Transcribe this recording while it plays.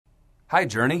Hi,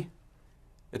 Journey.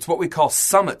 It's what we call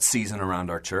summit season around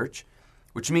our church,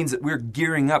 which means that we're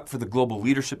gearing up for the Global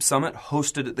Leadership Summit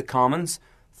hosted at the Commons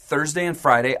Thursday and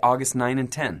Friday, August 9 and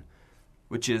 10,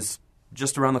 which is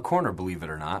just around the corner, believe it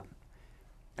or not.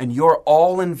 And you're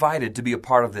all invited to be a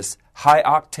part of this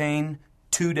high-octane,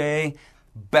 2-day,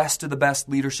 best of the best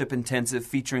leadership intensive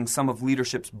featuring some of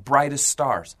leadership's brightest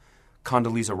stars.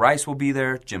 Condoleezza Rice will be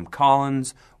there, Jim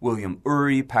Collins, William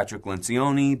Ury, Patrick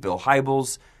Lencioni, Bill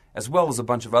Hybels, as well as a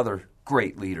bunch of other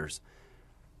great leaders.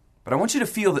 But I want you to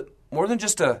feel that more than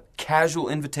just a casual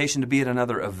invitation to be at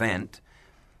another event,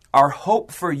 our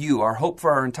hope for you, our hope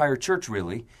for our entire church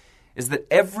really, is that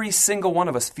every single one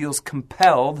of us feels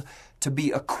compelled to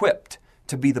be equipped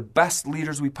to be the best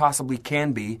leaders we possibly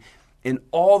can be in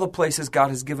all the places God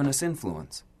has given us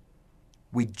influence.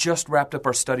 We just wrapped up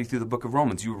our study through the book of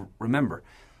Romans, you remember.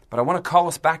 But I want to call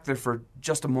us back there for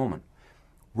just a moment.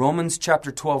 Romans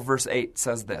chapter 12, verse 8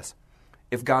 says this: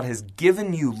 if God has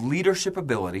given you leadership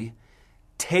ability,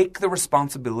 take the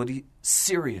responsibility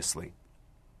seriously.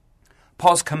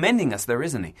 Paul's commending us there,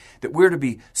 isn't he? That we're to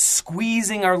be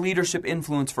squeezing our leadership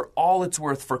influence for all it's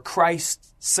worth, for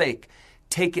Christ's sake.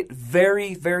 Take it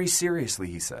very, very seriously,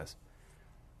 he says.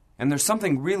 And there's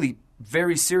something really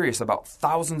very serious about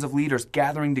thousands of leaders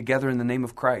gathering together in the name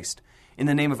of Christ, in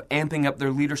the name of amping up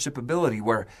their leadership ability,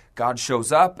 where God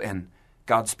shows up and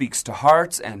God speaks to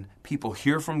hearts and people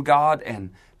hear from God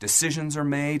and decisions are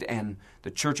made and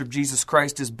the Church of Jesus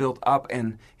Christ is built up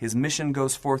and His mission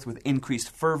goes forth with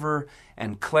increased fervor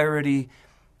and clarity,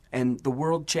 and the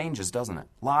world changes, doesn't it?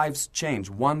 Lives change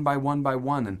one by one by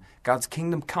one, and God's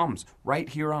kingdom comes right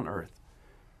here on earth.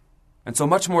 And so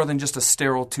much more than just a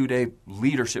sterile 2-day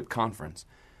leadership conference,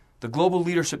 the Global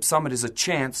Leadership Summit is a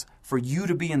chance for you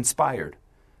to be inspired,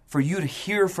 for you to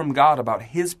hear from God about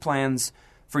His plans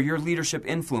for your leadership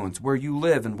influence, where you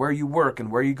live and where you work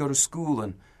and where you go to school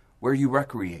and where you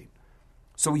recreate.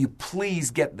 So will you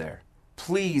please get there?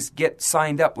 Please get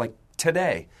signed up like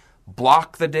today.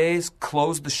 Block the days,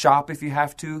 close the shop if you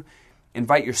have to.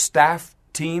 Invite your staff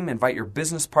team, invite your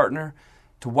business partner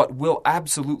to what will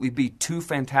absolutely be 2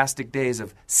 fantastic days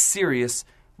of serious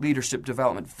leadership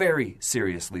development, very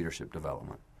serious leadership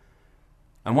development.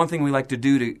 And one thing we like to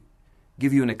do to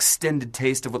give you an extended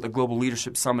taste of what the Global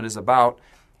Leadership Summit is about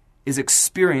is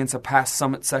experience a past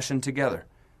summit session together,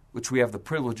 which we have the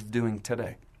privilege of doing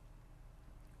today.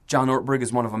 John Ortberg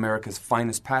is one of America's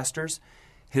finest pastors.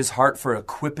 His heart for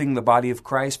equipping the body of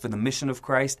Christ for the mission of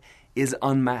Christ is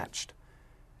unmatched.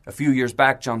 A few years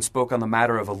back, John spoke on the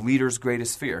matter of a leader's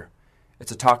greatest fear.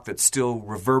 It's a talk that's still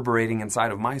reverberating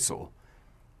inside of my soul,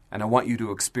 and I want you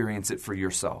to experience it for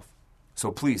yourself.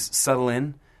 So please settle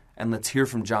in, and let's hear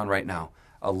from John right now,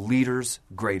 a leader's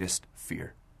greatest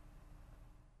fear.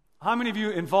 How many of you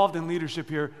involved in leadership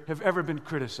here have ever been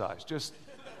criticized? Just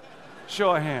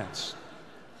show of hands.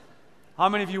 How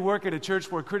many of you work at a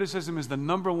church where criticism is the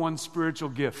number one spiritual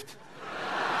gift?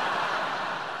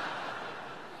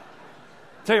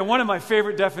 Tell you, one of my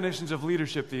favorite definitions of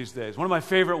leadership these days, one of my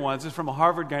favorite ones is from a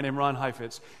Harvard guy named Ron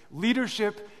Heifetz.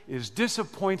 Leadership is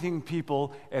disappointing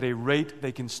people at a rate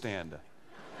they can stand.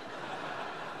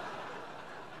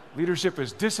 Leadership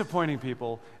is disappointing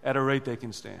people at a rate they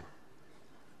can stand.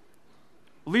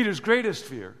 Leader's greatest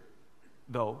fear,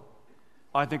 though,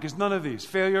 I think is none of these.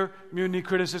 Failure, mutiny,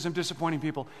 criticism, disappointing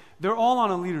people. They're all on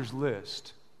a leader's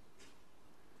list.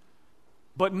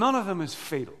 But none of them is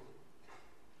fatal.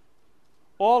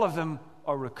 All of them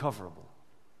are recoverable.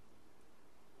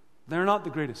 They're not the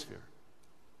greatest fear.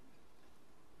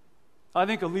 I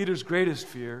think a leader's greatest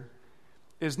fear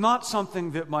is not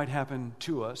something that might happen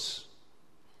to us.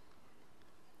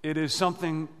 It is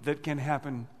something that can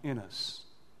happen in us.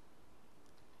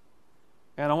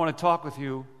 And I want to talk with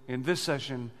you in this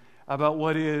session about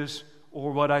what is,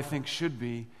 or what I think should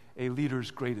be, a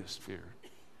leader's greatest fear.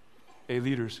 A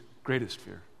leader's greatest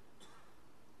fear.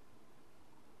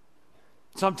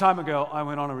 Some time ago, I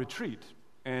went on a retreat,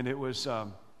 and it was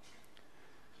a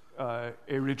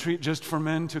retreat just for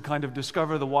men to kind of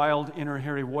discover the wild inner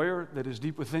hairy warrior that is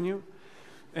deep within you.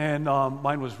 And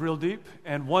mine was real deep.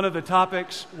 And one of the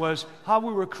topics was how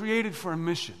we were created for a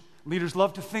mission. Leaders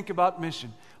love to think about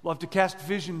mission, love to cast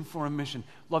vision for a mission,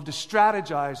 love to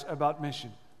strategize about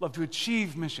mission, love to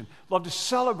achieve mission, love to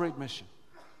celebrate mission.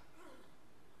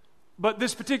 But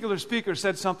this particular speaker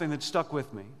said something that stuck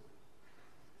with me.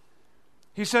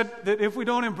 He said that if we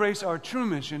don't embrace our true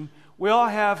mission, we all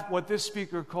have what this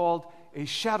speaker called a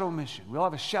shadow mission. We all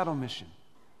have a shadow mission.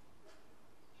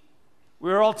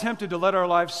 We're all tempted to let our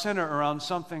lives center around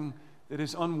something that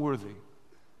is unworthy,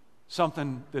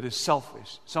 something that is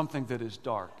selfish, something that is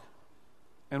dark.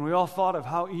 And we all thought of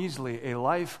how easily a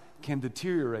life can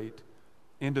deteriorate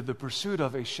into the pursuit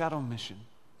of a shadow mission.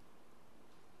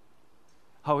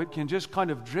 How it can just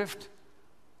kind of drift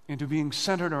into being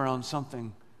centered around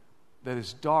something that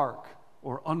is dark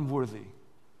or unworthy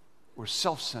or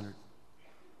self-centered.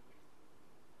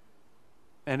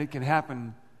 And it can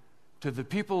happen to the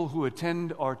people who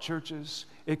attend our churches.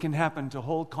 It can happen to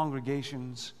whole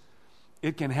congregations.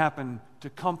 It can happen to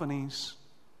companies.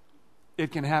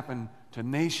 It can happen to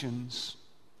nations.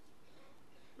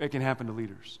 It can happen to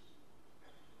leaders.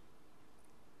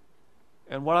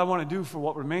 And what I want to do for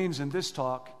what remains in this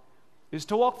talk is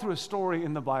to walk through a story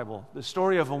in the Bible, the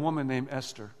story of a woman named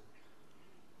Esther.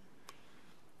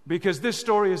 Because this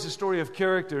story is a story of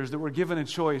characters that were given a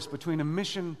choice between a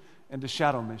mission and a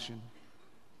shadow mission.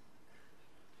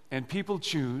 And people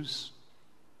choose,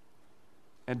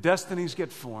 and destinies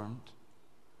get formed,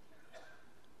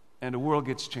 and the world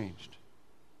gets changed.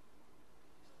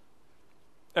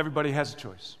 Everybody has a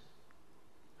choice.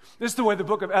 This is the way the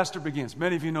book of Esther begins.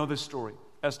 Many of you know this story.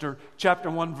 Esther chapter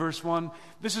 1, verse 1.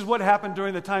 This is what happened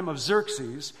during the time of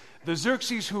Xerxes, the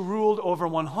Xerxes who ruled over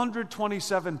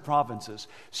 127 provinces,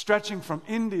 stretching from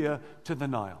India to the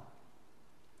Nile.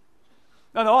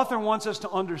 Now, the author wants us to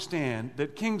understand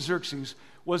that King Xerxes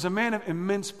was a man of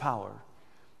immense power,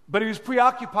 but he was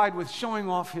preoccupied with showing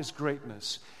off his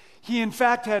greatness. He, in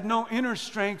fact, had no inner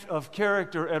strength of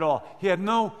character at all. He had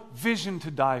no vision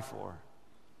to die for.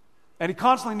 And he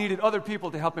constantly needed other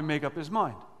people to help him make up his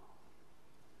mind.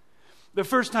 The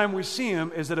first time we see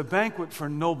him is at a banquet for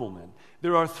noblemen.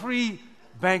 There are 3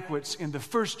 banquets in the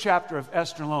first chapter of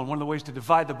Esther alone. One of the ways to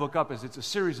divide the book up is it's a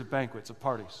series of banquets, of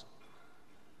parties.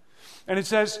 And it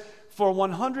says, for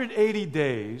 180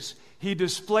 days, he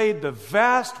displayed the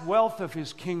vast wealth of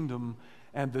his kingdom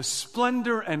and the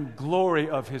splendor and glory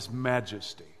of his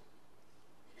majesty.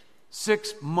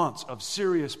 6 months of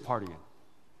serious partying.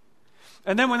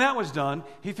 And then when that was done,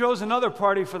 he throws another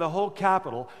party for the whole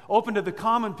capital, open to the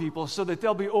common people so that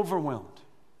they'll be overwhelmed.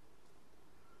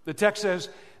 The text says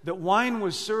that wine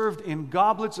was served in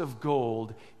goblets of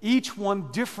gold, each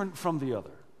one different from the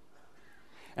other.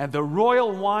 And the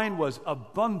royal wine was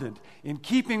abundant. In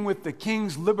keeping with the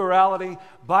king's liberality,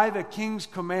 by the king's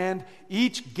command,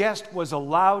 each guest was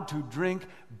allowed to drink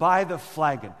by the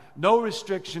flagon. No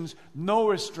restrictions, no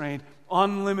restraint,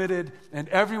 unlimited, and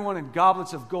everyone in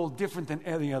goblets of gold different than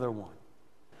any other one.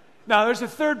 Now, there's a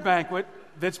third banquet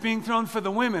that's being thrown for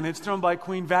the women. It's thrown by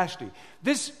Queen Vashti.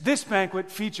 This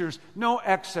banquet features no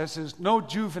excesses, no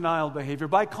juvenile behavior.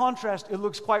 By contrast, it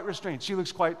looks quite restrained. She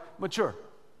looks quite mature.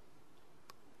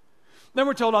 Then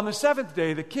we're told on the 7th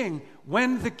day,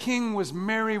 when the king was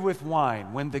merry with wine,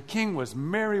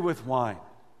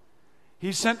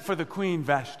 he sent for the Queen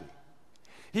Vashti.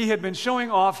 He had been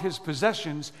showing off his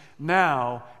possessions.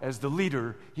 Now, as the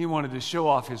leader, he wanted to show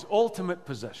off his ultimate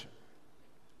possession.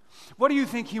 What do you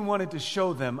think he wanted to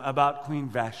show them about Queen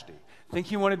Vashti? Think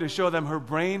he wanted to show them her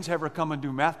brains, have her come and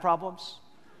do math problems?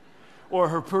 Or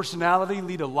her personality,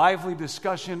 lead a lively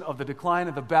discussion of the decline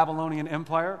of the Babylonian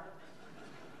Empire?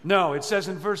 No, it says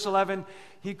in verse 11,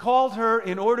 he called her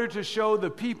in order to show the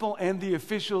people and the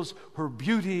officials her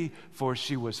beauty, for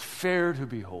she was fair to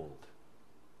behold.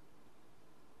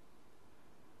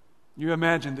 You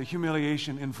imagine the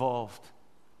humiliation involved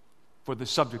for the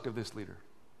subject of this leader.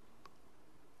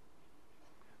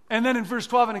 And then in verse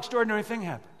 12, an extraordinary thing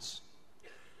happens.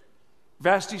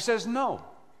 Vashti says, no.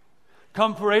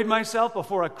 Come parade myself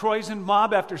before a Croissant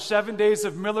mob after 7 days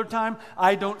of Miller time?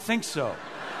 I don't think so.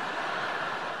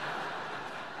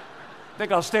 I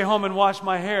think I'll stay home and wash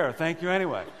my hair. Thank you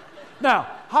anyway. Now,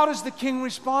 how does the king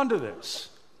respond to this?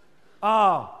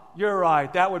 Oh, you're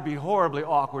right. That would be horribly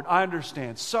awkward. I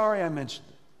understand. Sorry I mentioned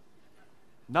it.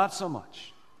 Not so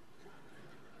much.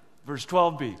 Verse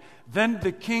 12b. Then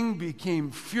the king became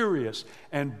furious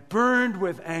and burned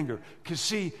with anger. Because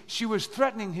see, she was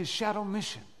threatening his shadow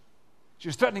mission. She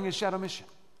was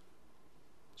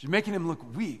making him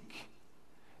look weak.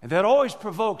 And that always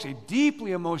provokes a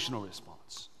deeply emotional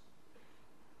response.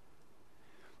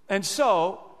 And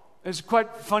so, it's quite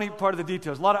a funny part of the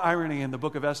details. A lot of irony in the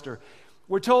book of Esther.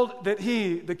 We're told that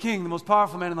he, the king, the most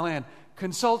powerful man in the land,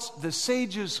 consults the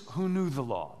sages who knew the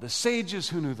law. The sages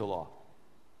who knew the law.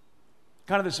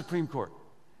 Kind of the Supreme Court.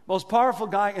 Most powerful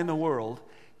guy in the world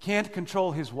can't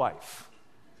control his wife.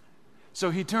 So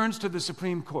he turns to the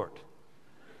Supreme Court.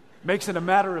 Makes it a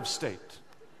matter of state.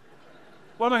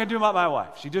 What am I going to do about my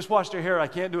wife? She just washed her hair. I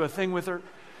can't do a thing with her.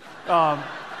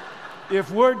 If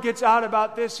word gets out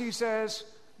about this, he says,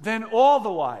 then all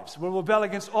the wives will rebel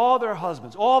against all their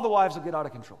husbands. All the wives will get out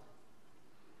of control.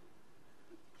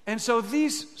 And so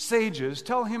these sages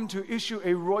tell him to issue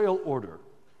a royal order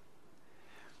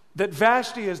that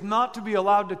Vashti is not to be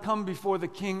allowed to come before the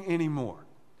king anymore.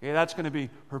 Okay, that's going to be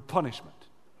her punishment,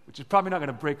 which is probably not going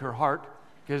to break her heart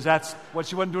because that's what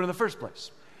she wasn't doing in the first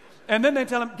place. And then they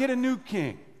tell him, get a new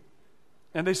king.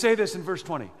 And they say this in verse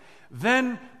 20.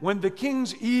 Then when the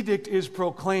king's edict is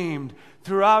proclaimed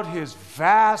throughout his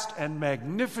vast and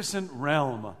magnificent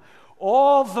realm,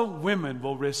 all the women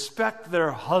will respect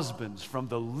their husbands from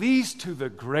the least to the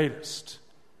greatest.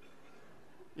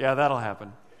 Yeah, that'll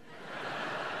happen.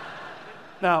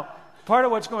 Now, part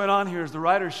of what's going on here is the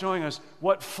writer's showing us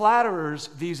what flatterers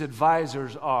these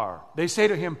advisors are. They say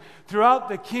to him, throughout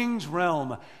the king's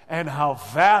realm, and how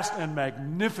vast and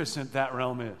magnificent that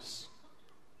realm is.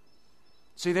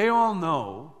 See, they all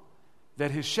know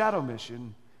that his shadow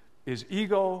mission is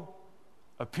ego,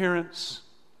 appearance,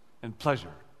 and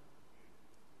pleasure.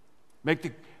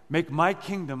 Make my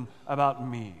kingdom about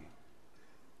me.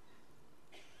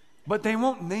 But they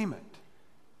won't name it.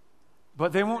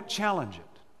 But they won't challenge it.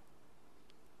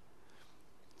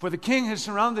 For the king has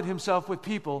surrounded himself with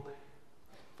people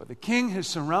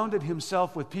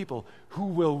who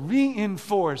will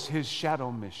reinforce his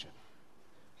shadow mission.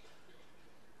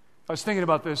 I was thinking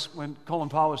about this when Colin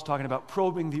Powell was talking about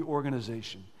probing the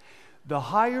organization. The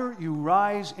higher you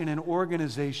rise in an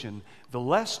organization, the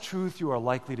less truth you are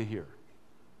likely to hear.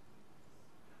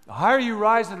 The higher you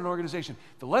rise in an organization,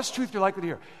 the less truth you're likely to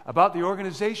hear about the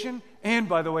organization and,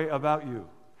 by the way, about you.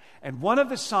 And one of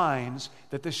the signs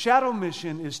that the shadow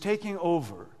mission is taking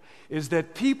over is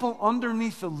that people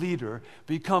underneath the leader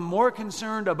become more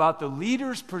concerned about the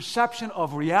leader's perception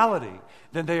of reality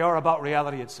than they are about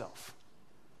reality itself.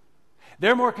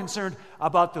 They're more concerned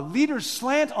about the leader's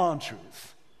slant on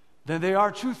truth than they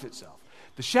are truth itself.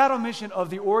 The shadow mission of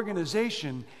the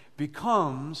organization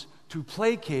becomes to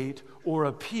placate or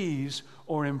appease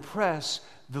or impress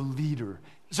the leader.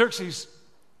 Xerxes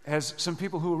has some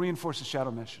people who will reinforce the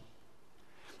shadow mission.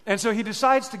 And so he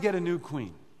decides to get a new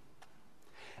queen.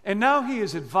 And now he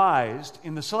is advised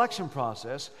in the selection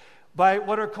process by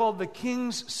what are called the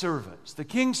king's servants. The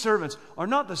king's servants are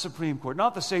not the Supreme Court,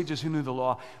 not the sages who knew the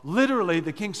law. Literally,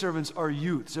 the king's servants are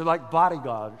youths. They're like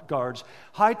bodyguards,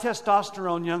 high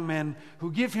testosterone young men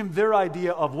who give him their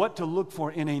idea of what to look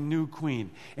for in a new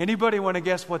queen. Anybody want to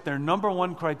guess what their number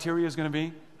one criteria is going to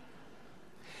be?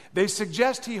 They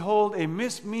suggest he hold a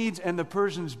Miss Medes and the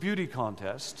Persians beauty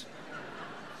contest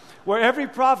where every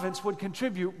province would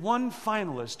contribute one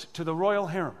finalist to the royal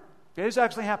harem. Okay, this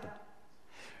actually happened.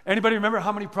 Anybody remember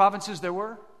how many provinces there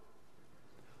were?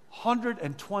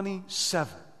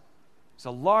 127. It's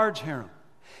a large harem.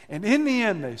 And in the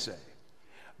end, they say,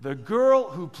 the girl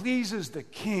who pleases the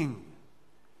king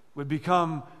would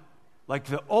become like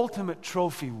the ultimate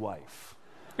trophy wife.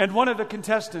 And one of the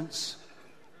contestants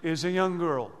is a young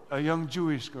girl, a young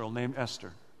Jewish girl named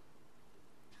Esther.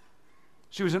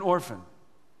 She was an orphan.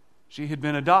 She had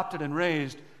been adopted and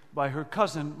raised by her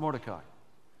cousin Mordecai.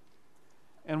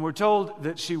 And we're told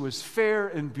that she was fair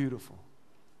and beautiful.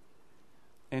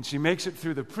 And she makes it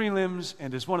through the prelims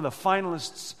and is one of the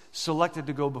finalists selected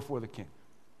to go before the king.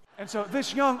 And so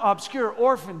this young, obscure,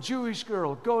 orphan Jewish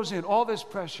girl goes in, all this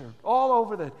pressure, all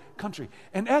over the country.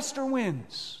 And Esther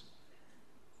wins.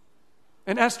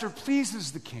 And Esther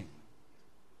pleases the king.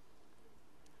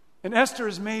 And Esther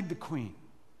is made the queen.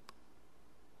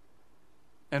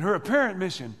 And her apparent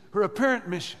mission,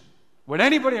 what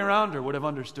anybody around her would have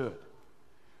understood,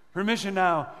 her mission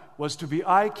now was to be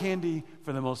eye candy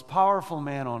for the most powerful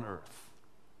man on earth.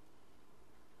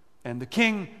 And the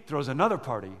king throws another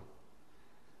party,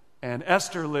 and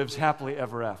Esther lives happily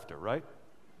ever after, right?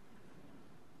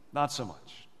 Not so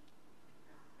much.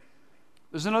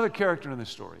 There's another character in this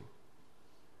story.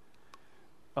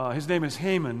 His name is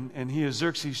Haman, and he is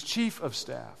Xerxes' chief of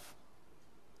staff.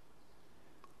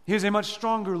 He is a much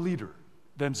stronger leader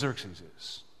than Xerxes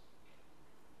is.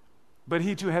 But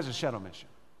he too has a shadow mission.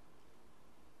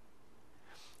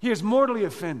 He is mortally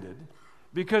offended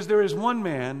because there is one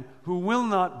man who will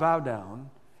not bow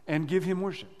down and give him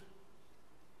worship.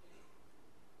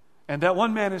 And that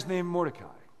one man is named Mordecai.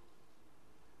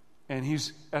 And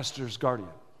he's Esther's guardian.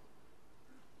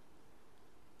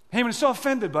 Haman is so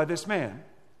offended by this man,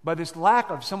 by this lack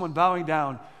of someone bowing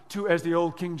down to, as the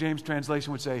old King James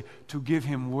translation would say, to give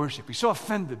him worship. He's so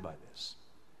offended by this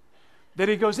that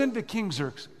he goes into King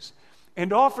Xerxes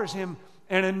and offers him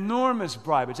an enormous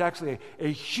bribe. It's actually a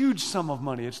huge sum of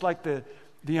money. It's like the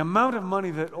amount of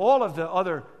money that all of the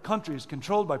other countries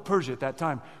controlled by Persia at that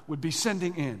time would be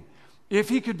sending in if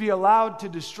he could be allowed to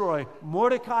destroy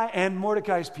Mordecai and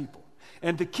Mordecai's people.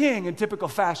 And the king, in typical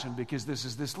fashion, because this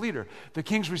is this leader, the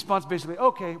king's response basically,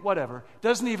 okay, whatever,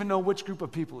 doesn't even know which group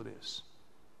of people it is.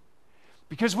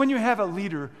 Because when you have a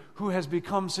leader who has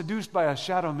become seduced by a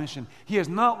shadow mission, he is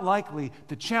not likely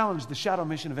to challenge the shadow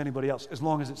mission of anybody else as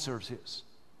long as it serves his.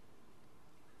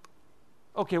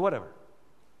 Okay, whatever.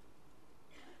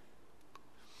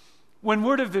 When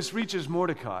word of this reaches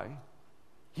Mordecai,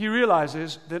 he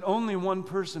realizes that only one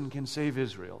person can save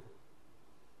Israel: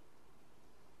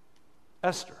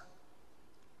 Esther,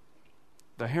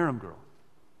 the harem girl,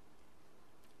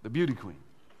 the beauty queen.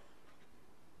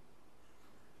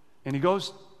 And he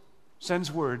goes,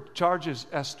 sends word, charges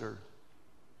Esther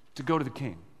to go to the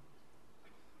king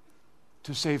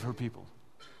to save her people,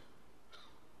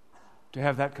 to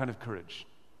have that kind of courage.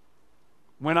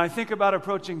 When I think about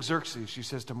approaching Xerxes, she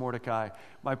says to Mordecai,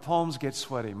 my palms get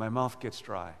sweaty, my mouth gets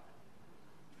dry.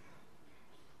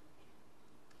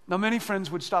 Now, many friends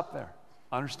would stop there.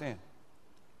 I understand.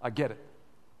 I get it.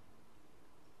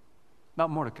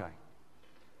 Not Mordecai.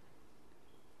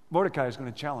 Mordecai is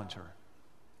going to challenge her.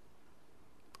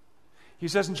 He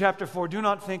says in chapter 4, do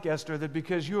not think, Esther, that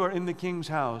because you are in the king's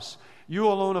house, you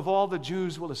alone of all the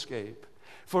Jews will escape.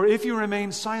 For if you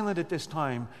remain silent at this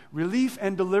time, relief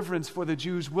and deliverance for the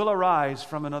Jews will arise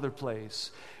from another place.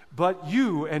 But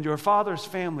you and your father's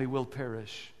family will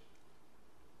perish.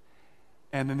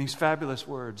 And then these fabulous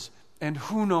words, and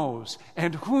who knows,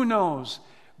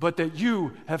 but that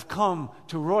you have come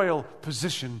to royal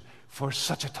position for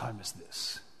such a time as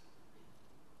this.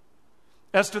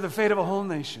 Esther, the fate of a whole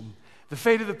nation, the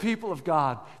fate of the people of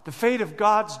God, the fate of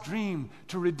God's dream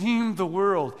to redeem the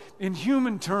world, in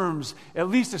human terms, at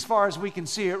least as far as we can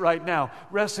see it right now,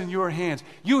 rests in your hands.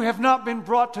 You have not been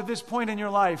brought to this point in your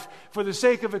life for the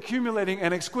sake of accumulating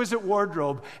an exquisite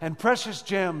wardrobe and precious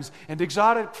gems and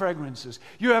exotic fragrances.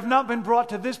 You have not been brought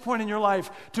to this point in your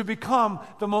life to become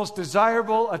the most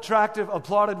desirable, attractive,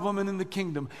 applauded woman in the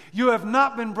kingdom. You have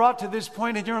not been brought to this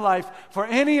point in your life for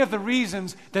any of the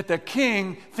reasons that the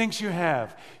king thinks you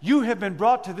have. You have been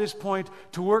brought to this point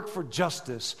to work for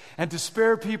justice and to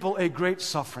spare people a great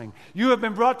suffering. You have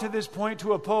been brought to this point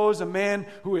to oppose a man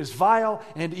who is vile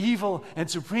and evil and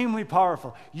supremely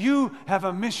powerful. You have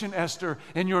a mission, Esther,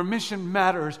 and your mission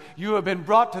matters. You have been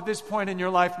brought to this point in your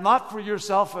life not for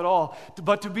yourself at all,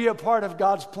 but to be a part of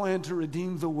God's plan to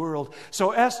redeem the world.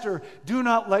 So, Esther, do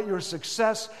not let your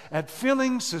success at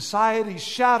filling society's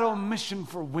shadow mission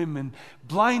for women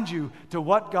blind you to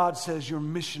what God says your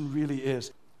mission really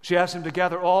is. She asked him to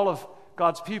gather all of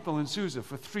God's people in Susa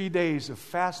for 3 days of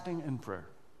fasting and prayer.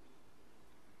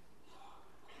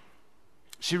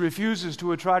 She refuses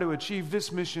to try to achieve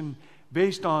this mission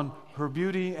based on her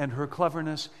beauty and her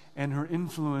cleverness and her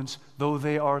influence, though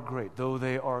they are great.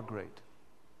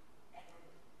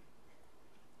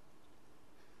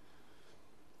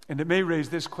 And it may raise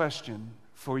this question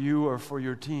for you or for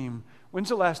your team. When's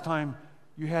the last time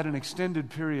you had an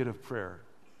extended period of prayer?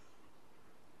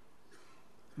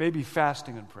 Maybe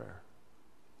fasting and prayer,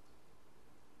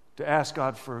 to ask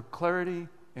God for clarity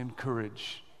and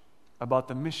courage about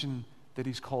the mission that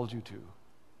He's called you to.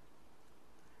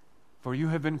 For you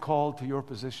have been called to your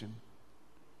position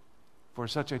for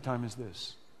such a time as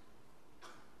this.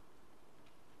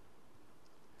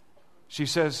 She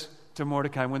says to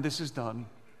Mordecai, when this is done,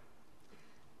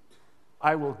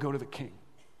 I will go to the king,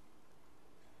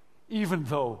 even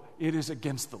though it is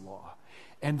against the law.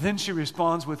 And then she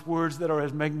responds with words that are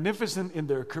as magnificent in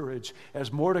their courage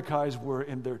as Mordecai's were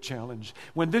in their challenge.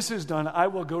 When this is done, I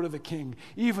will go to the king,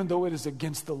 even though it is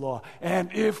against the law.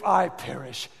 And if I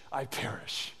perish, I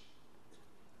perish.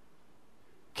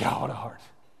 God, what a heart.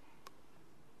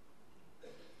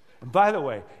 And by the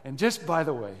way,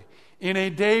 in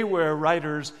a day where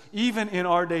writers, even in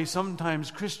our day, sometimes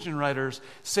Christian writers,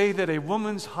 say that a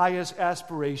woman's highest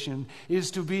aspiration is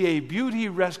to be a beauty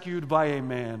rescued by a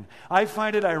man, I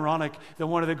find it ironic that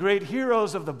one of the great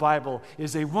heroes of the Bible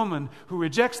is a woman who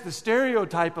rejects the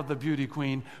stereotype of the beauty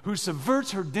queen, who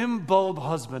subverts her dim bulb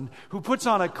husband, who puts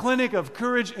on a clinic of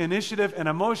courage, initiative, and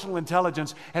emotional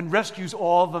intelligence, and rescues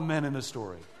all the men in the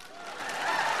story.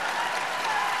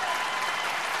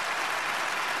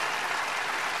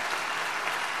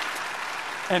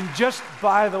 And just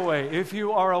by the way, if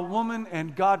you are a woman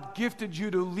and God gifted you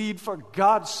to lead for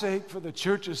God's sake, for the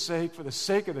church's sake, for the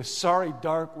sake of the sorry,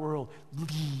 dark world,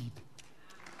 lead.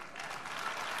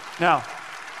 Now,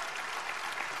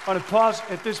 I want to pause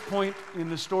at this point in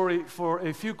the story for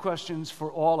a few questions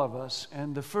for all of us.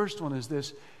 And the first one is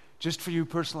this, just for you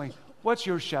personally. What's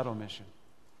your shadow mission?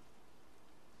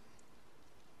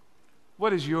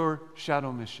 What is your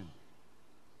shadow mission?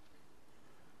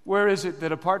 Where is it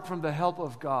that apart from the help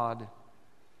of God,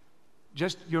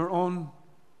 just your own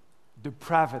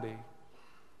depravity,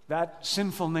 that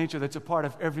sinful nature that's a part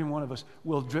of every one of us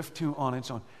will drift to on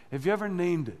its own. Have you ever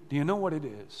named it? Do you know what it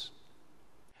is?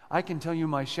 I can tell you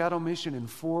my shadow mission in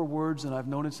 4 words, and I've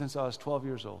known it since I was 12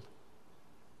 years old.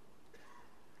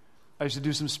 I used to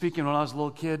do some speaking when I was a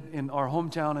little kid in our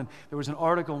hometown, and there was an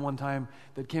article one time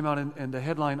that came out, and the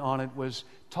headline on it was,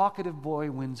 "Talkative Boy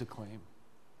Wins Acclaim."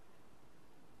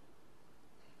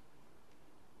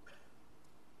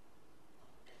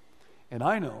 And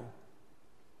I know,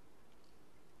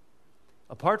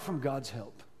 apart from God's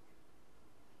help,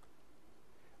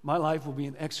 my life will be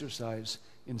an exercise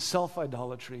in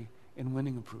self-idolatry and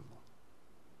winning approval.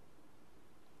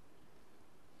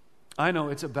 I know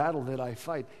it's a battle that I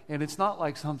fight, and it's not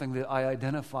like something that I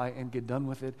identify and get done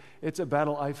with it. It's a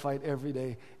battle I fight every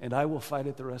day, and I will fight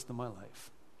it the rest of my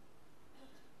life.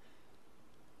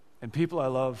 And people I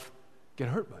love get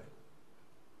hurt by it.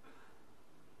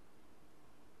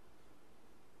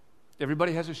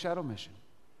 Everybody has a shadow mission.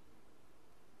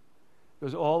 It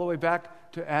goes all the way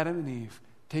back to Adam and Eve.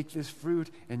 Take this fruit,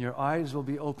 and your eyes will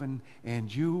be open,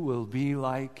 and you will be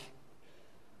like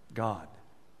God.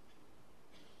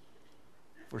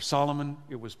 For Solomon,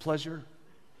 it was pleasure.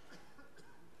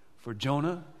 For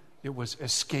Jonah, it was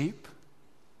escape.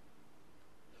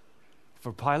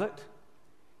 For Pilate,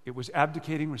 it was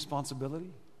abdicating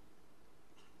responsibility.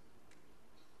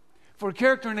 For a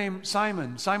character named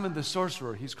Simon the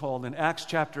sorcerer, he's called in Acts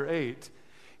chapter 8,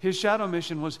 his shadow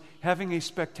mission was having a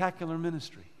spectacular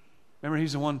ministry. Remember,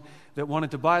 he's the one that wanted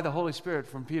to buy the Holy Spirit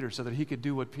from Peter so that he could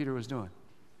do what Peter was doing.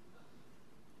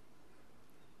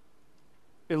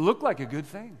 It looked like a good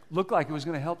thing. Looked like it was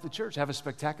going to help the church have a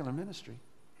spectacular ministry.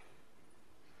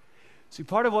 See,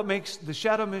 part of what makes the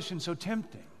shadow mission so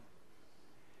tempting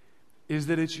is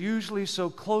that it's usually so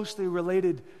closely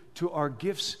related to our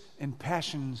gifts and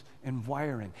passions and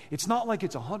wiring. It's not like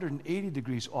it's 180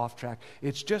 degrees off track.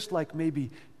 It's just like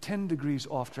maybe 10 degrees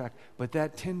off track, but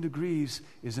that 10 degrees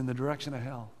is in the direction of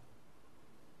hell.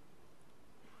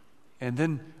 And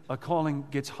then a calling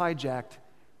gets hijacked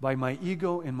by my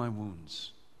ego and my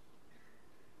wounds.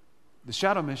 The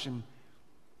shadow mission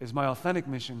is my authentic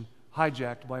mission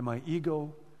hijacked by my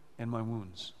ego and my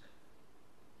wounds.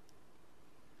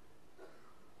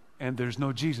 And there's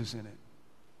no Jesus in it.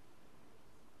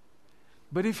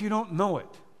 But if you don't know it,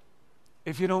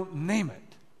 if you don't name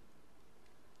it,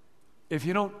 if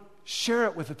you don't share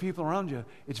it with the people around you,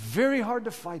 it's very hard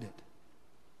to fight it.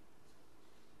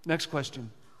 Next question.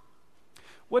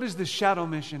 What is the shadow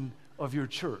mission of your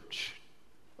church,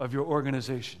 of your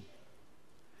organization?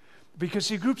 Because,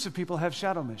 see, groups of people have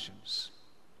shadow missions.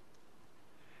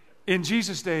 In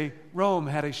Jesus' day, Rome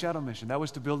had a shadow mission. That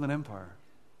was to build an empire.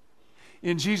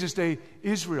 In Jesus' day,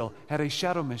 Israel had a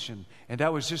shadow mission, and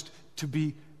that was just to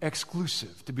be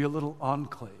exclusive, to be a little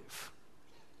enclave.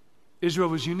 Israel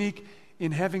was unique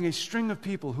in having a string of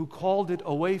people who called it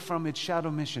away from its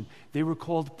shadow mission. They were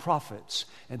called prophets,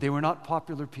 and they were not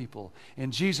popular people.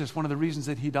 And Jesus, one of the reasons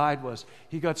that he died was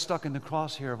he got stuck in the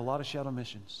crosshair of a lot of shadow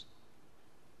missions.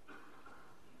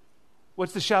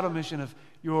 What's the shadow mission of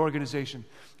your organization?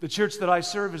 The church that I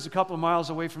serve is a couple of miles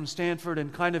away from Stanford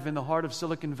and kind of in the heart of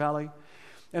Silicon Valley.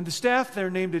 And the staff there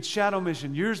named it Shadow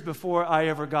Mission years before I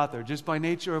ever got there, just by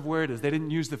nature of where it is. They didn't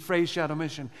use the phrase Shadow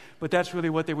Mission, but that's really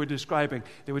what they were describing.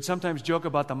 They would sometimes joke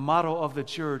about the motto of the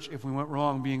church, if we went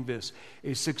wrong, being this: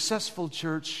 a successful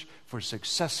church for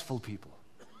successful people.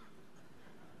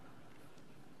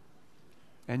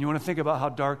 And you want to think about how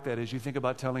dark that is. You think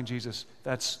about telling Jesus,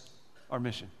 that's our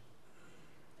mission.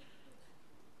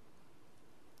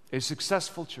 A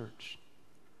successful church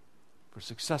for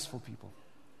successful people.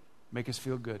 Make us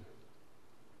feel good.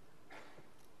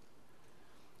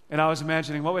 And I was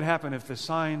imagining what would happen if the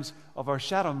signs of our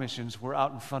shadow missions were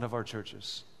out in front of our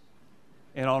churches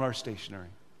and on our stationery.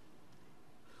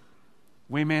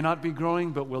 We may not be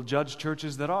growing, but we'll judge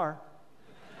churches that are.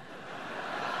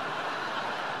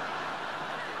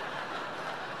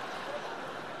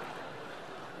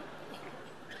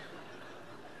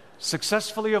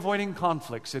 Successfully avoiding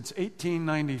conflict since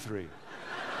 1893.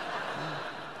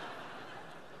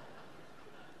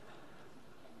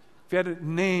 If you had to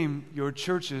name your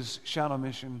church's shadow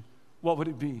mission, what would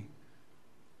it be?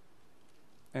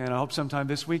 And I hope sometime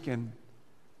this weekend,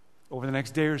 over the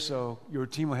next day or so, your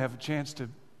team will have a chance to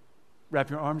wrap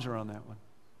your arms around that one.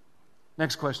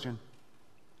 Next question.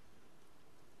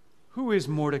 Who is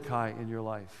Mordecai in your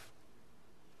life?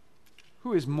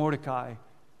 Who is Mordecai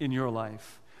in your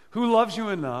life? Who loves you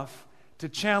enough to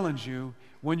challenge you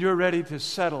when you're ready to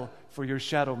settle for your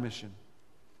shadow mission?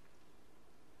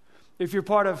 If you're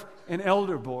part of an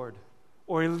elder board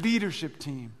or a leadership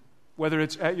team, whether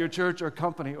it's at your church or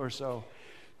company or so,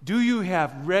 do you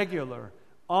have regular,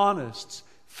 honest,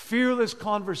 fearless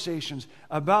conversations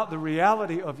about the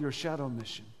reality of your shadow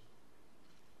mission.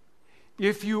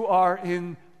 If you are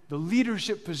in the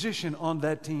leadership position on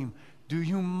that team, do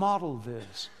you model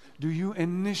this? Do you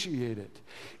initiate it?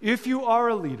 If you are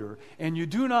a leader and you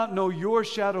do not know your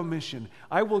shadow mission,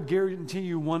 I will guarantee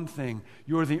you one thing.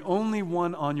 You're the only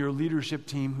one on your leadership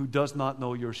team who does not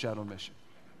know your shadow mission.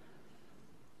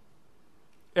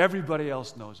 Everybody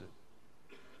else knows it.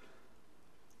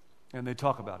 And they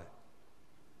talk about it.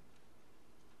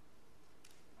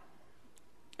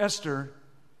 Esther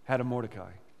had a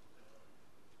Mordecai.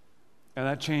 And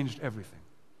that changed everything.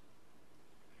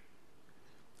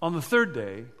 On the third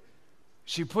day,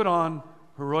 she put on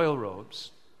her royal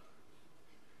robes.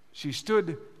 She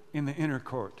stood in the inner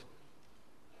court.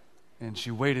 And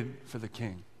she waited for the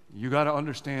king. You got to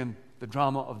understand the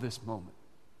drama of this moment.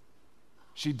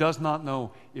 She does not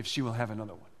know if she will have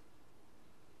another one.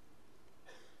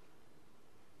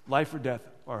 Life or death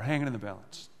are hanging in the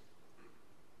balance.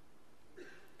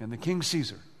 And the king sees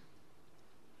her.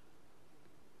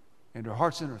 And her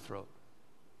heart's in her throat.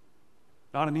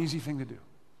 Not an easy thing to do.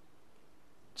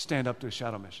 Stand up to a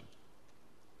shadow mission.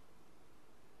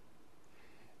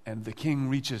 And the king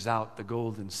reaches out the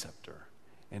golden scepter.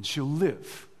 And she'll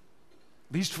live,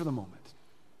 at least for the moment.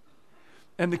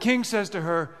 And the king says to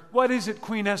her, "What is it,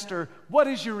 Queen Esther? What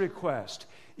is your request?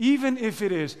 Even if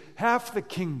it is half the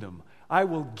kingdom, I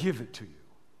will give it to you."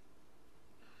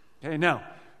 Okay, now,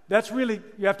 that's really,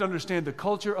 you have to understand the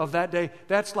culture of that day.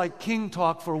 That's like king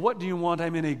talk for, "What do you want?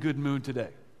 I'm in a good mood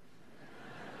today."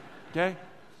 Okay?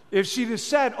 If she'd have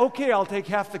said, "Okay, I'll take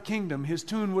half the kingdom," his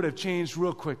tune would have changed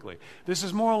real quickly. This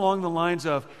is more along the lines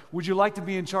of, "Would you like to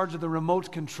be in charge of the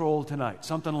remote control tonight?"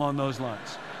 Something along those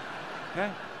lines.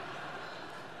 Okay?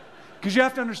 Because you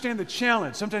have to understand the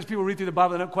challenge. Sometimes people read through the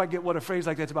Bible and don't quite get what a phrase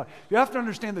like that's about. You have to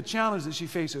understand the challenge that she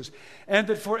faces. And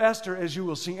that for Esther, as you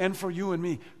will see, and for you and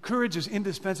me, courage is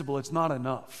indispensable. It's not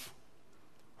enough.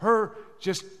 Her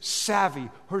just savvy,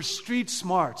 her street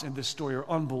smarts in this story are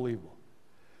unbelievable.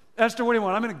 "Esther, what do you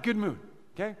want? I'm in a good mood."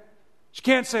 Okay? She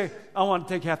can't say, "I want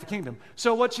to take half the kingdom."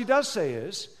 So what she does say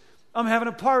is, "I'm having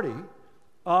a party.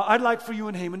 I'd like for you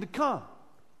and Haman to come."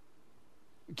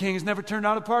 The king has never turned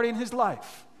out a party in his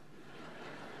life.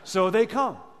 So they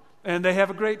come, and they have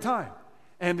a great time.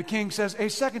 And the king says a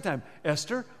second time,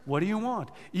 "Esther, what do you want?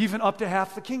 Even up to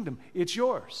half the kingdom. It's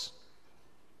yours."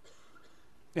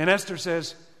 And Esther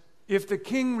says, "If the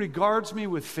king regards me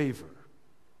with favor,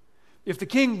 if the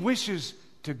king wishes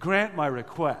to grant my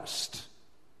request,"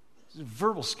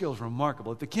 verbal skill is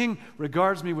remarkable. "If the king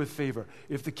regards me with favor,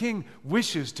 if the king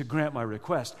wishes to grant my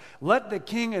request, let the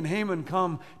king and Haman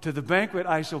come to the banquet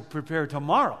I shall prepare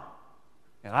tomorrow,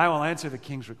 and I will answer the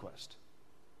king's request."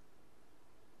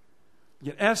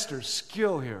 Yet Esther's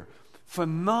skill here,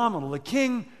 phenomenal. The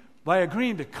king, by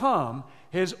agreeing to come,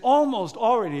 has almost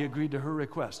already agreed to her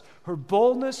request. Her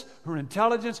boldness, her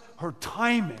intelligence, her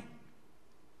timing.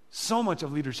 So much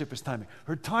of leadership is timing.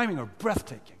 Her timing are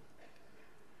breathtaking.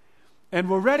 And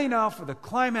we're ready now for the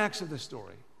climax of the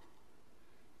story.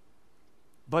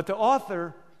 But the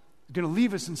author is going to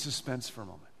leave us in suspense for a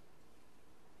moment.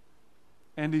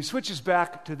 And he switches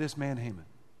back to this man, Haman.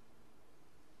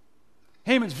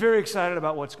 Haman's very excited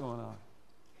about what's going on.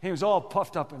 Haman's all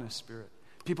puffed up in his spirit.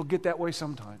 People get that way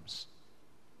sometimes.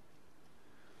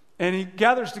 And he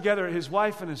gathers together his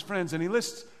wife and his friends, and he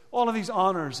lists all of these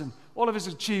honors and all of his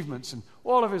achievements and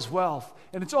all of his wealth.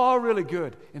 And it's all really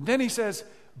good. And then he says,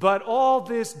 "But all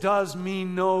this does me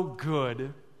no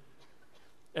good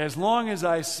as long as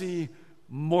I see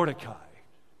Mordecai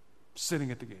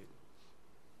sitting at the gate."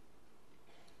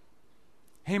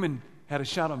 Haman had a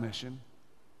shadow mission.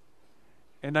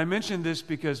 And I mention this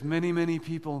because many, many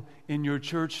people in your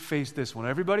church face this one.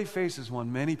 Everybody faces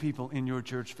one. Many people in your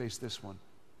church face this one.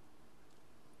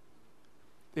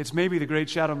 It's maybe the great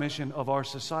shadow mission of our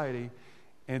society,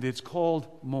 and it's called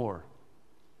more.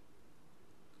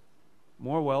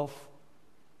 More wealth,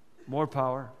 more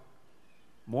power,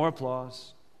 more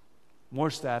applause, more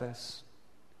status,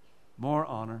 more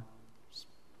honor,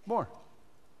 more.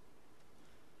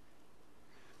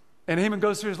 And Haman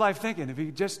goes through his life thinking, if he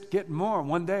could just get more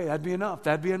one day, that'd be enough.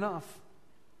 That'd be enough.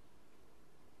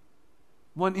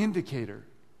 One indicator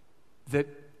that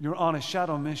you're on a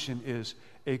shadow mission is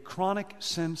a chronic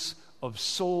sense of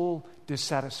soul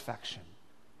dissatisfaction.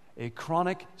 A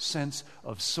chronic sense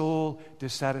of soul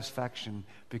dissatisfaction,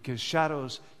 because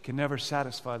shadows can never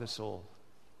satisfy the soul.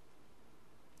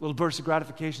 A little burst of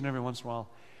gratification every once in a while.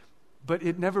 but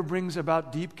it never brings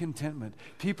about deep contentment.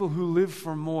 People who live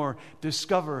for more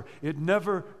discover it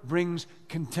never brings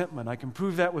contentment. I can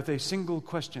prove that with a single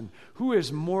question. Who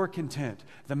is more content,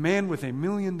 the man with $1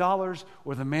 million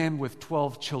or the man with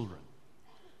 12 children?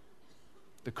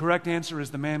 The correct answer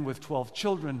is the man with 12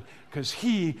 children, because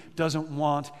he doesn't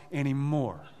want any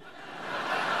more.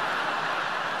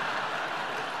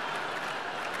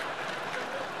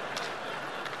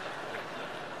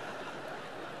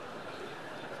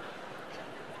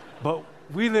 But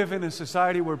we live in a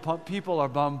society where people are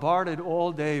bombarded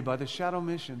all day by the shadow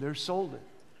mission. They're sold it.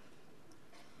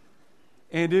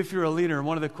 And if you're a leader,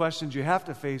 one of the questions you have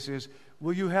to face is,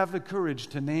 will you have the courage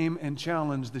to name and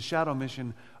challenge the shadow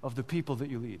mission of the people that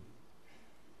you lead?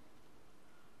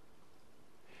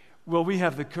 Will we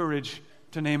have the courage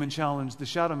to name and challenge the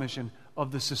shadow mission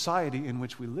of the society in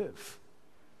which we live?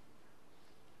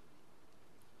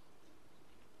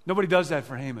 Nobody does that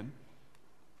for Haman.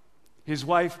 His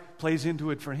wife plays into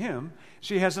it for him.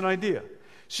 She has an idea.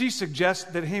 She suggests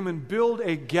that Haman build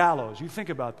a gallows. You think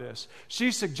about this.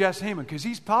 She suggests Haman, because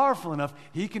he's powerful enough,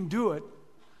 he can do it,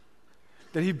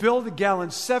 that he build a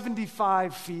gallows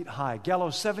 75 feet high,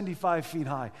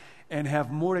 and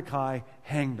have Mordecai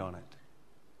hanged on it.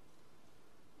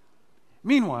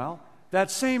 Meanwhile, that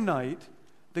same night,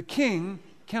 the king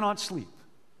cannot sleep.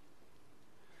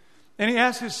 And he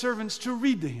asks his servants to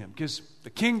read to him, because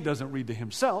the king doesn't read to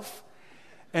himself.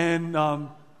 And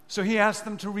so he asked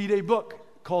them to read a book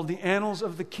called The Annals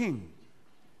of the King.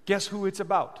 Guess who it's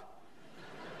about?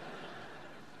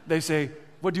 They say,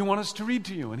 what do you want us to read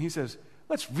to you? And he says,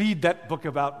 let's read that book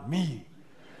about me.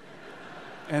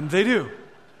 And they do.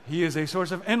 He is a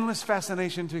source of endless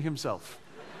fascination to himself.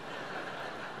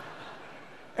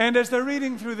 And as they're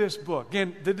reading through this book,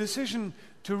 again, the decision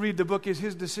to read the book is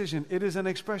his decision. It is an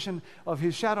expression of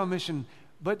his shadow mission.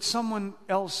 But someone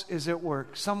else is at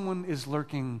work. Someone is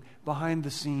lurking behind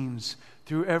the scenes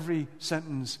through every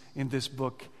sentence in this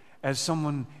book, as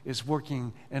someone is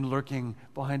working and lurking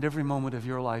behind every moment of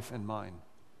your life and mine.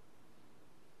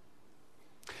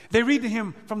 They read to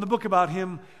him from the book about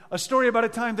him a story about a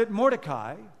time that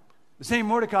Mordecai, the same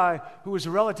Mordecai who was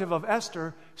a relative of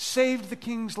Esther, saved the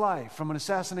king's life from an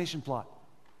assassination plot.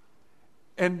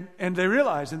 And they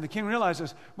realize, and the king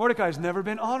realizes, Mordecai's never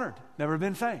been honored, never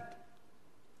been thanked.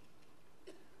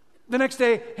 The next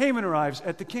day, Haman arrives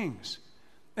at the king's.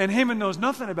 And Haman knows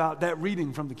nothing about that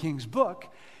reading from the king's book.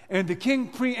 And the king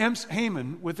preempts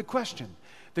Haman with a question.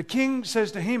 The king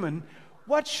says to Haman,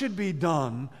 what should be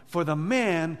done for the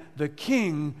man the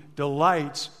king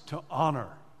delights to honor?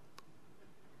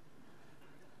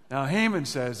 Now, Haman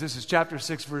says, this is chapter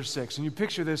 6, verse 6, and you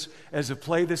picture this as a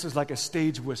play. This is like a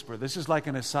stage whisper. This is like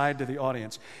an aside to the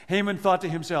audience. Haman thought to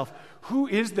himself, who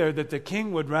is there that the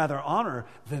king would rather honor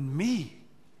than me?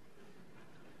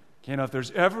 You know, if there's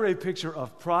ever a picture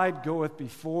of pride goeth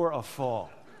before a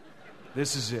fall,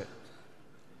 this is it.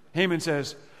 Haman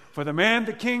says, for the man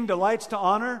the king delights to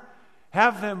honor,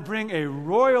 have them bring a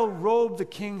royal robe the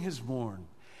king has worn,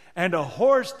 and a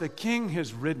horse the king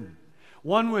has ridden,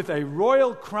 one with a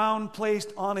royal crown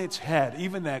placed on its head.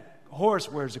 Even that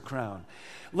horse wears a crown.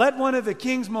 Let one of the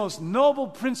king's most noble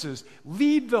princes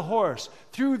lead the horse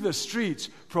through the streets,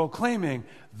 proclaiming,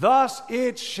 thus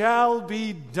it shall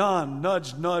be done,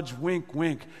 nudge, nudge, wink,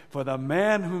 wink, for the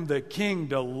man whom the king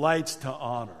delights to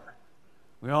honor.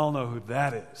 We all know who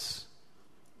that is.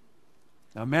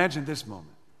 Now imagine this moment.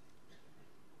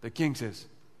 The king says,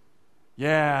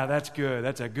 yeah, that's good.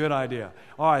 That's a good idea.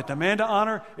 All right, the man to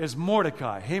honor is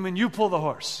Mordecai. Haman, you pull the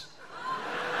horse.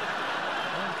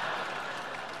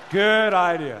 Good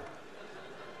idea.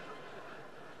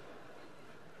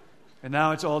 And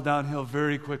now it's all downhill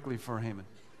very quickly for Haman.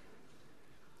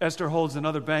 Esther holds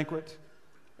another banquet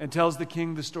and tells the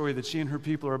king the story that she and her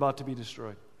people are about to be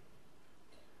destroyed.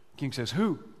 The king says,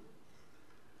 who?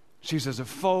 She says, a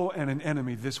foe and an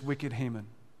enemy, this wicked Haman.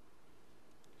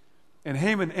 And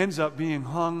Haman ends up being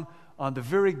hung on the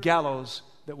very gallows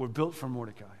that were built for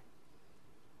Mordecai.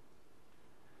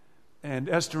 And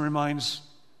Esther reminds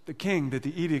the king that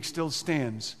the edict still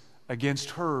stands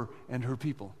against her and her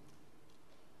people.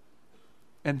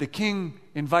 And the king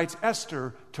invites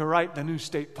Esther to write the new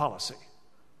state policy.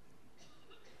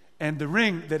 And the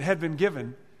ring that had been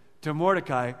given to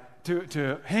Mordecai,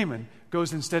 to Haman,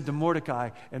 goes instead to Mordecai,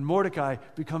 and Mordecai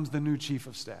becomes the new chief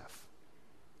of staff.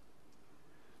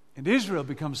 And Israel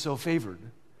becomes so favored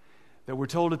that we're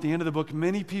told at the end of the book,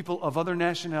 many people of other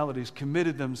nationalities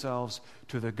committed themselves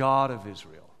to the God of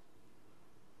Israel.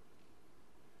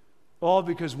 All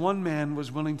because one man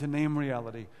was willing to name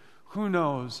reality. Who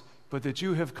knows but that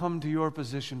you have come to your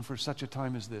position for such a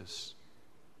time as this?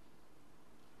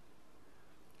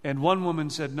 And one woman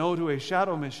said no to a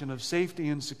shadow mission of safety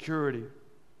and security,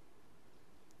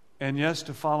 and yes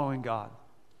to following God.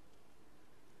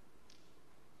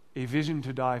 A vision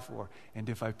to die for. And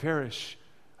if I perish,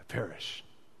 I perish.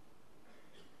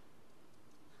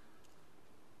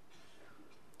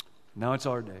 Now it's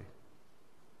our day.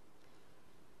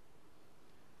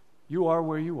 You are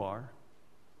where you are.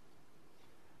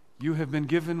 You have been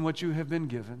given what you have been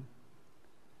given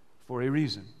for a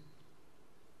reason.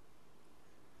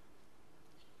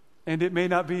 And it may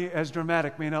not be as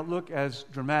dramatic, may not look as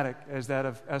dramatic as that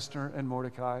of Esther and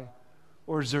Mordecai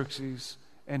or Xerxes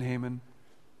and Haman,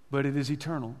 but it is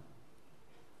eternal.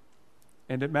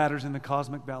 And it matters in the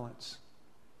cosmic balance.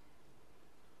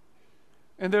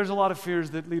 And there's a lot of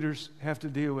fears that leaders have to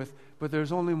deal with, but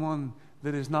there's only one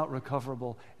that is not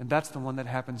recoverable, and that's the one that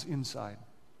happens inside.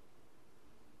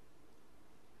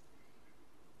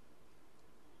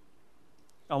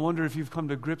 I wonder if you've come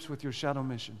to grips with your shadow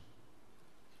mission.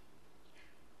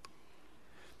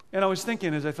 And I was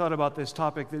thinking as I thought about this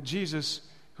topic that Jesus,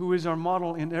 who is our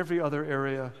model in every other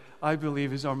area, I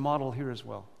believe is our model here as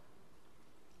well.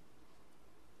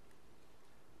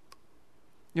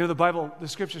 You know, the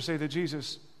scriptures say that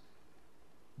Jesus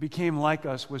became like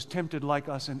us, was tempted like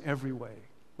us in every way,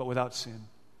 but without sin.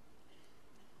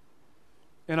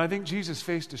 And I think Jesus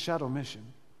faced a shadow mission.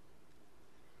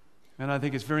 And I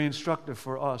think it's very instructive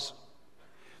for us.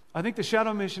 I think the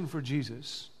shadow mission for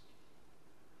Jesus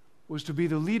was to be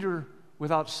the leader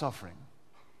without suffering,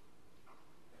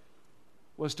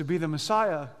 was to be the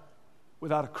Messiah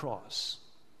without a cross.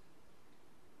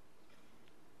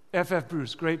 F.F.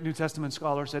 Bruce, great New Testament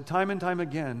scholar, said, time and time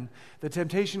again, the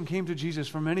temptation came to Jesus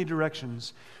from many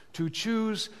directions to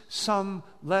choose some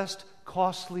less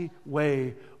costly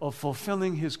way of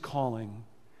fulfilling his calling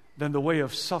than the way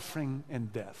of suffering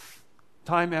and death.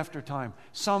 Time after time,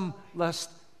 some less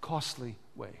costly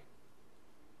way.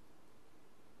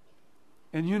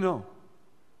 And you know,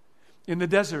 in the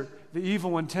desert, the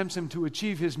evil one tempts him to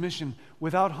achieve his mission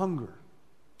without hunger.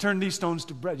 Turn these stones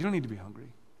to bread. You don't need to be hungry.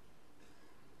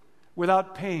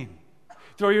 Without pain.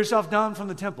 Throw yourself down from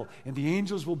the temple, and the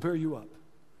angels will bear you up.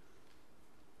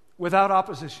 Without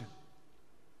opposition.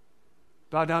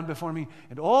 Bow down before me,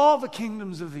 and all the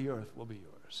kingdoms of the earth will be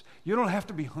yours. You don't have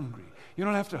to be hungry. You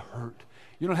don't have to hurt.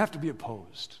 You don't have to be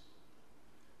opposed.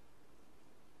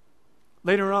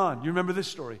 Later on, you remember this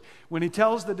story, when he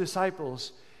tells the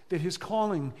disciples that his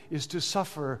calling is to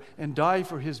suffer and die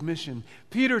for his mission,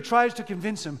 Peter tries to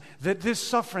convince him that this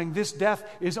suffering, this death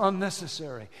is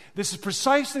unnecessary. This is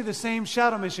precisely the same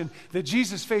shadow mission that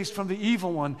Jesus faced from the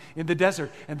evil one in the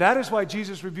desert. And that is why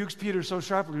Jesus rebukes Peter so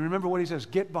sharply. Remember what he says,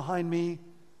 "Get behind me,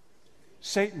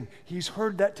 Satan." He's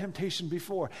heard that temptation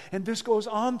before. And this goes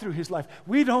on through his life.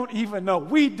 We don't even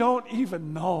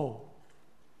know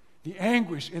the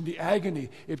anguish and the agony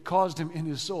it caused him in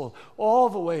his soul, all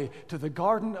the way to the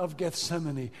Garden of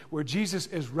Gethsemane, where Jesus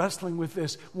is wrestling with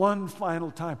this one final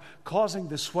time, causing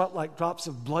the sweat like drops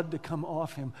of blood to come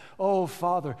off him. Oh,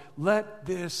 Father, let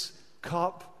this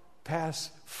cup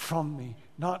pass from me,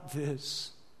 not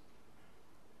this.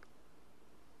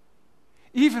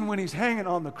 Even when he's hanging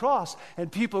on the cross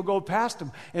and people go past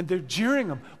him and they're jeering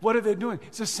him, what are they doing?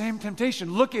 It's the same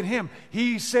temptation. Look at him.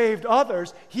 He saved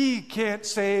others. He can't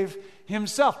save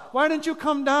himself. Why don't you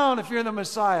come down if you're the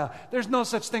Messiah? There's no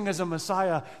such thing as a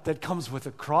Messiah that comes with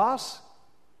a cross.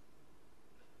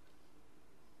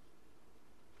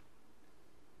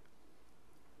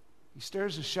 He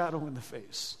stares a shadow in the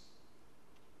face.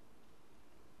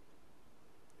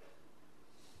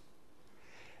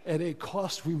 At a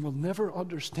cost we will never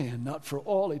understand, not for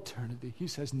all eternity. He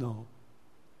says, no.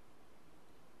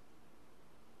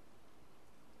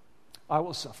 I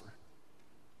will suffer.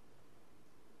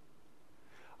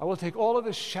 I will take all of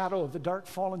the shadow of the dark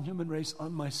fallen human race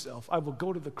on myself. I will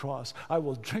go to the cross. I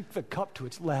will drink the cup to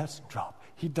its last drop.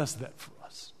 He does that for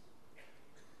us.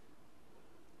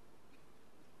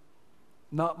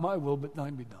 Not my will, but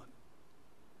thine be done.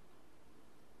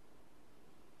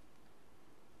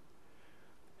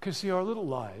 Because, see, our little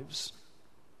lives,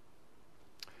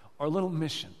 our little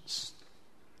missions,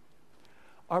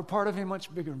 are part of a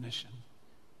much bigger mission.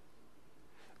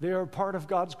 They are part of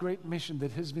God's great mission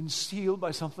that has been sealed by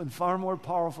something far more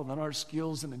powerful than our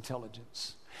skills and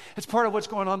intelligence. It's part of what's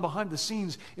going on behind the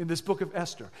scenes in this book of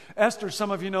Esther. Esther,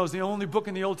 some of you know, is the only book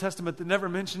in the Old Testament that never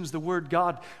mentions the word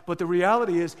God, but the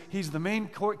reality is he's the main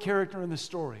character in the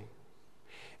story.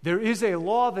 There is a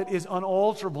law that is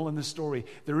unalterable in the story.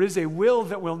 There is a will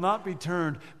that will not be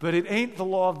turned, but it ain't the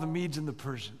law of the Medes and the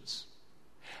Persians.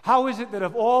 How is it that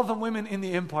of all the women in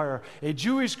the empire, a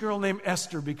Jewish girl named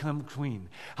Esther become queen?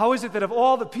 How is it that of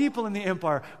all the people in the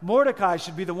empire, Mordecai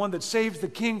should be the one that saves the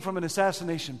king from an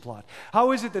assassination plot?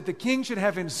 How is it that the king should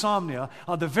have insomnia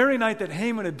on the very night that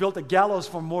Haman had built a gallows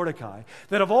for Mordecai?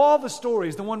 That of all the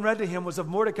stories, the one read to him was of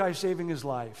Mordecai saving his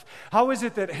life. How is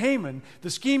it that Haman, the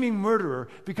scheming murderer,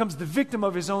 becomes the victim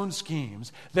of his own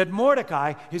schemes? That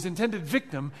Mordecai, his intended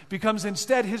victim, becomes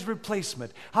instead his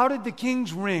replacement? How did the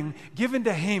king's ring given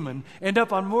to Haman end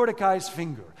up on Mordecai's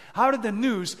finger? How did the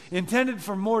noose intended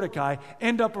for Mordecai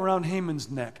end up around Haman's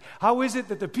neck? How is it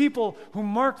that the people who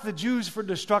mark the Jews for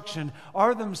destruction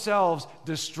are themselves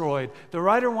destroyed? The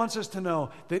writer wants us to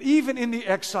know that even in the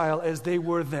exile as they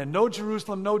were then, no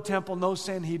Jerusalem, no temple, no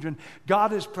Sanhedrin,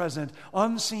 God is present,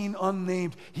 unseen,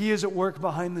 unnamed. He is at work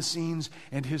behind the scenes,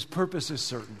 and his purpose is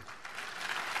certain.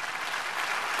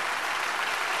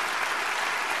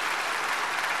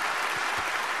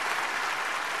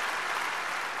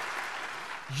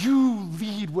 You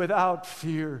lead without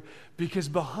fear, because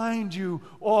behind you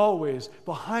always,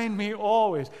 behind me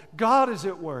always, God is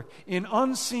at work in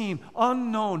unseen,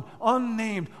 unknown,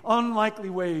 unnamed, unlikely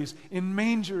ways, in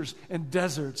mangers and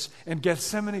deserts and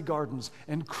Gethsemane gardens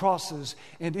and crosses,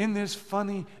 and in this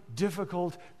funny,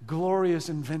 difficult, glorious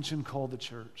invention called the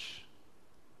church.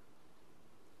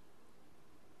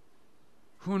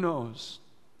 Who knows?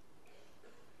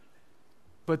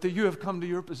 But that you have come to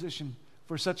your position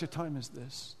for such a time as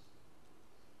this.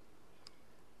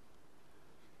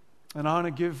 And I want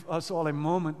to give us all a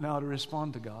moment now to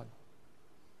respond to God.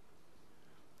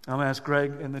 I'm going to ask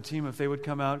Greg and the team if they would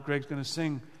come out. Greg's going to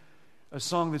sing a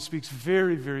song that speaks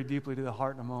very, very deeply to the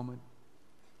heart in a moment.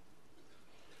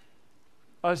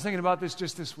 I was thinking about this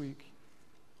just this week,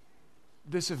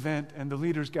 this event, and the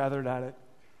leaders gathered at it.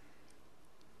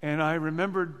 And I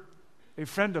remembered a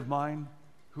friend of mine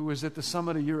who was at the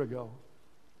summit a year ago.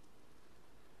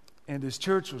 And his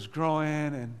church was growing,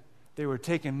 and they were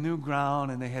taking new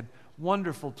ground, and they had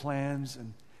wonderful plans,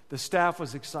 and the staff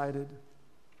was excited.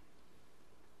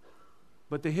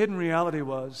 But the hidden reality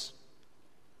was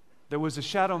there was a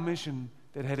shadow mission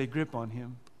that had a grip on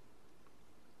him.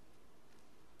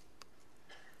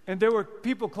 And there were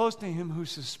people close to him who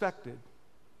suspected.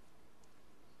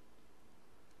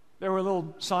 There were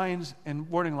little signs and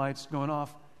warning lights going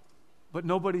off, but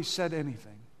nobody said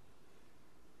anything.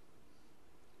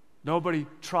 Nobody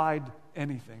tried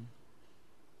anything.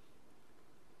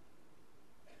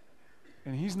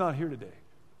 And he's not here today.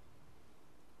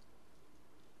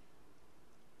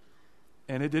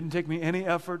 And it didn't take me any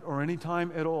effort or any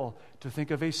time at all to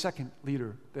think of a second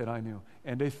leader that I knew,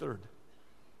 and a third.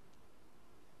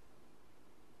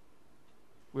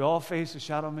 We all face a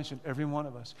shadow mission, every one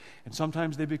of us. And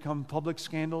sometimes they become public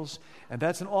scandals, and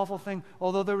that's an awful thing,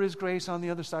 although there is grace on the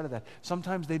other side of that.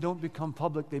 Sometimes they don't become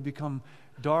public, they become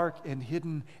dark and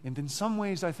hidden, and in some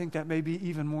ways I think that may be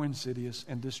even more insidious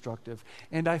and destructive.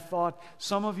 And I thought,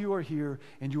 some of you are here,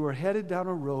 and you are headed down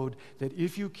a road that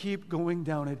if you keep going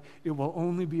down it, it will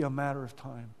only be a matter of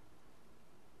time.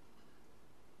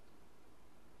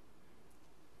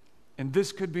 And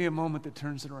this could be a moment that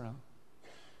turns it around.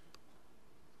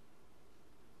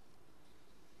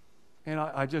 And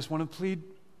I just want to plead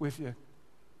with you.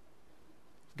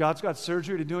 God's got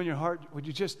surgery to do in your heart. Would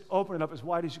you just open it up as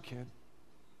wide as you can?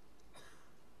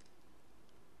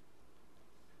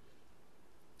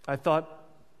 I thought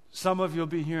some of you will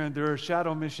be here, and there are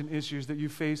shadow mission issues that you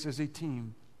face as a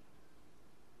team,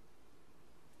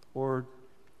 or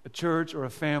a church, or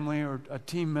a family, or a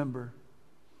team member.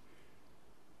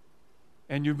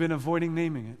 And you've been avoiding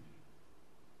naming it.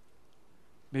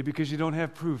 Maybe because you don't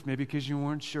have proof. Maybe because you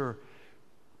weren't sure.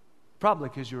 Probably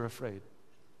because you're afraid.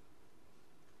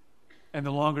 And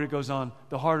the longer it goes on,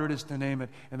 the harder it is to name it.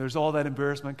 And there's all that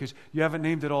embarrassment because you haven't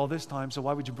named it all this time, so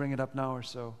why would you bring it up now or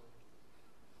so?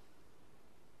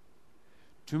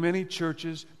 Too many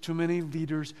churches, too many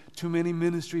leaders, too many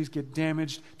ministries get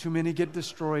damaged, too many get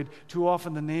destroyed. Too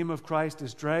often the name of Christ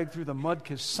is dragged through the mud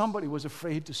because somebody was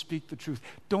afraid to speak the truth.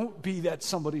 Don't be that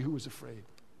somebody who was afraid.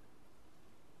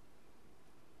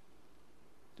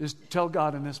 Just tell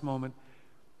God in this moment,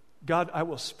 God, I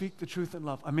will speak the truth in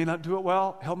love. I may not do it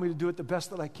well. Help me to do it the best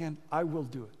that I can. I will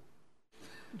do it.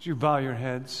 Would you bow your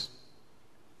heads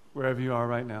wherever you are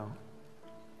right now?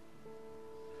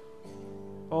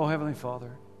 Oh, Heavenly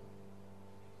Father,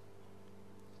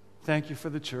 thank you for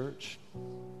the church.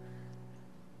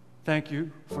 Thank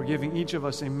you for giving each of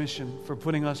us a mission, for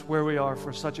putting us where we are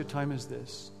for such a time as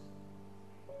this.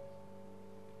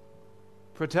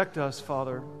 Protect us,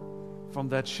 Father, from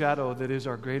that shadow that is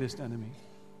our greatest enemy.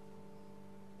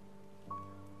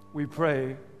 We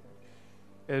pray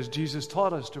as Jesus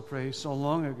taught us to pray so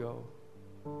long ago,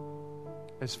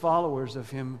 as followers of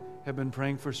Him have been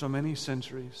praying for so many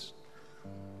centuries.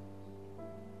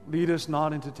 Lead us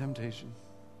not into temptation,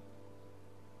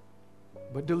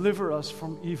 but deliver us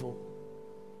from evil.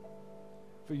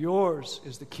 For yours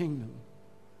is the kingdom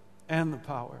and the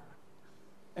power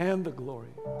and the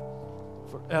glory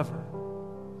forever.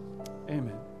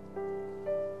 Amen.